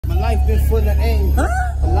life been full of anger.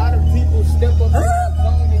 A lot of people step up in the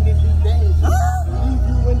zone and it be dangerous. Leave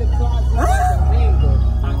you in the closet like a anger.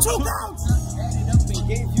 I took added up and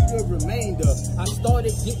gave you the remainder. I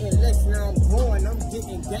started getting less, now I'm growing, I'm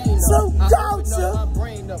getting gained. So Vulture,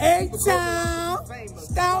 A-Town,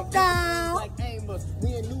 stop down. Like Amos,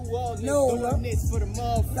 we in New Orleans, No, doing this for the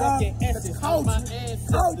motherfucking essence of my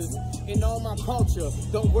ancestors and all my culture.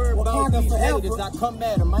 Don't worry about these haters, I come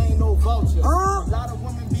at them, I ain't no vulture. A lot of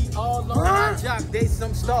women be all on my jock, they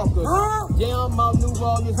some stalkers. Yeah, I'm out New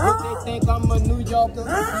Orleans, but they think I'm a New Yorker.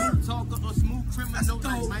 Smooth talker, a smooth criminal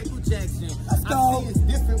like Michael Jackson. I see it's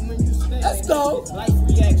different when you stand. Let's go. Life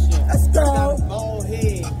reaction. Let's go. I got a bald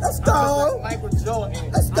head. Let's go. Like Michael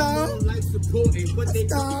Jordan. Let's go. I don't like supporting, but they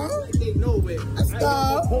like they know it. Let's go.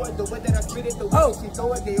 I report the way that I spit it, the way she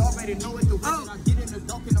throw it, they already know it. The way that I get in the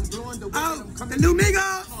dark and I'm blowing the way that I'm coming. The new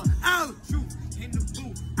Migos. Oh. Truth in the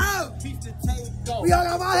booth. Oh. Keep the tape going. We all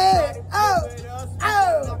got my head. Oh.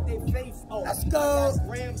 Oh. Let's go.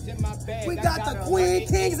 Rams in my bag. We got the Queen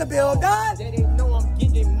Kings in the building. They didn't know I'm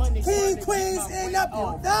getting money. King Queens in the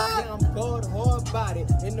building. Yeah, I'm good, hard body.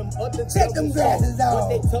 And them other Check them glasses out. But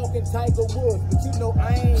they talking Tiger Woods, but you know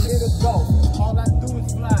I ain't here to go. All I do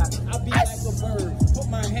is fly. I be like a bird. Put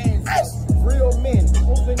my hands up. Real men,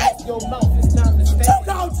 open up your mouth. It's time to stand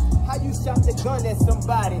up. How you shot the gun at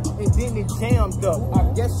somebody and then it jammed up? I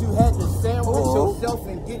guess you had to sandwich yourself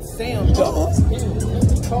and get sammed up.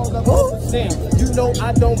 Call up Sam. You know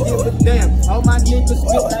I don't give a damn. All my niggas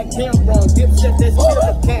feel like Cameron. Dipset that's still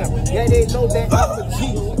a camp. Yeah, they know that I'm a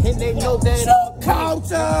G. And they know that I'm a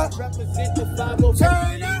Culture. Represent the 504.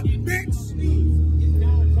 Turn up, bitch.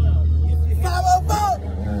 504.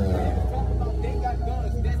 They got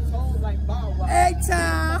guns. That's tone like Bow Wow.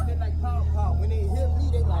 A-Town. They like Pow Pow. When they hear me,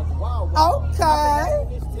 they like wow wow. Okay.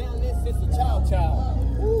 This town, this is a child.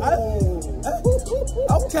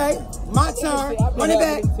 Okay, my turn, run it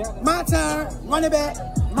back, my turn, run it back,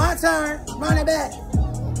 my turn, run it back,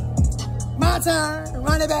 my turn,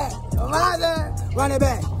 run it back, my turn, run it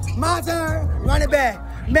back, my turn, run it back.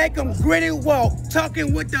 Make them gritty walk,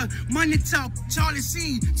 talking with the money talk. Charlie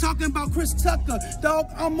Sheen, talking about Chris Tucker.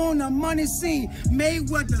 Dog, I'm on the money scene.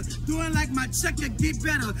 Mayweather, doing like my checker get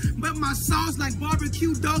better. But my sauce like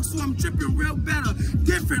barbecue, dog, so I'm tripping real better.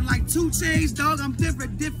 Different like 2 Chainz, dog, I'm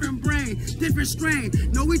different, different brain, different strain.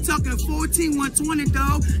 No, we talking 14, 120,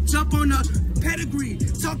 dog. Jump on the pedigree,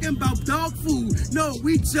 talking about dog food. No,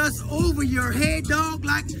 we just over your head, dog,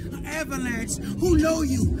 like an avalanche. Who know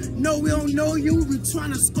you? No, we don't know you. We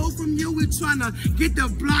trying to score from you. We trying to get the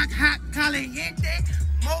block hot, caliente,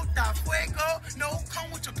 mota fuego. No,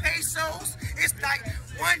 come with your pesos. It's like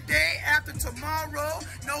one day after tomorrow.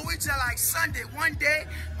 No, we just like Sunday. One day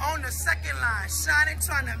on the second line, shining,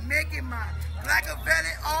 trying to make it mine. Black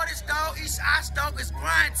Valley, all this dog, each ice dog is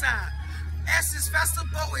grind time. Essence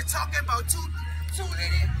Festival, we're talking about two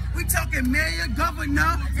lady. We talking mayor,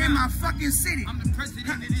 governor in my fucking city. I'm the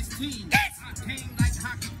president of this team. Yes. I came like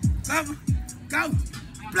hockey. Go.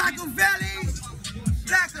 Black Valley.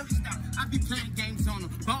 I be playing games on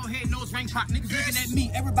them. Bald head, nose ring pop. Niggas looking at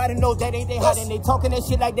me. Everybody knows that ain't they hot and they talking that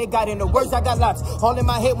shit like they got it. In the words I got lots. All in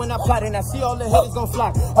my head when I plot and I see all the haters gon'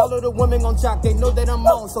 flock. All of the women gon' jock. They know that I'm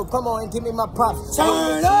on. So come on and give me my props.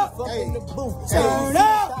 Turn up. Hey. In the booth. Turn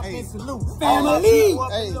up. Hey. Family.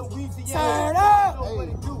 Hey. Turn up. Hey.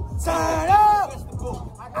 Turn up.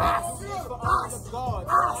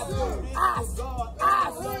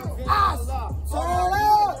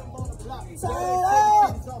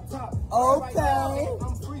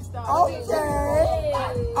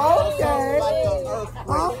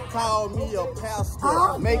 Call me a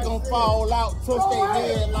pastor. Make them fall out, twist their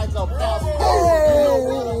head like a pastor.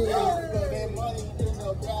 That money in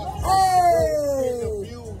the basket.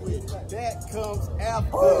 That comes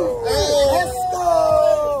after. Let's go.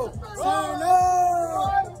 Turn up.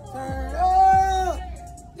 Turn up.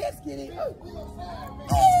 Let's get it.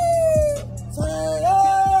 Turn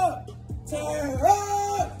up. Turn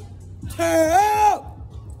up. Turn up.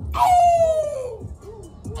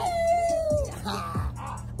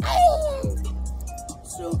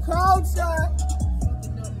 True culture.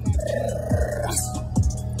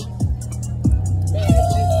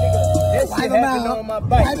 Wipe him down.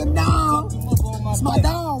 Wipe him down. It's my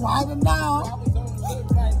dog. Wipe him down.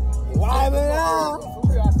 Wipe him down.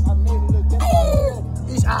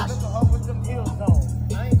 It's us.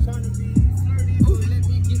 I ain't trying to be flirty, but let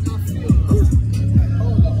me get my feel.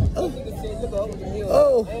 Hold up. Nigga said, look over the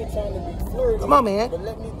hill. I ain't trying to be flirty. Come on, man. But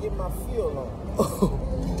let me get my feel on.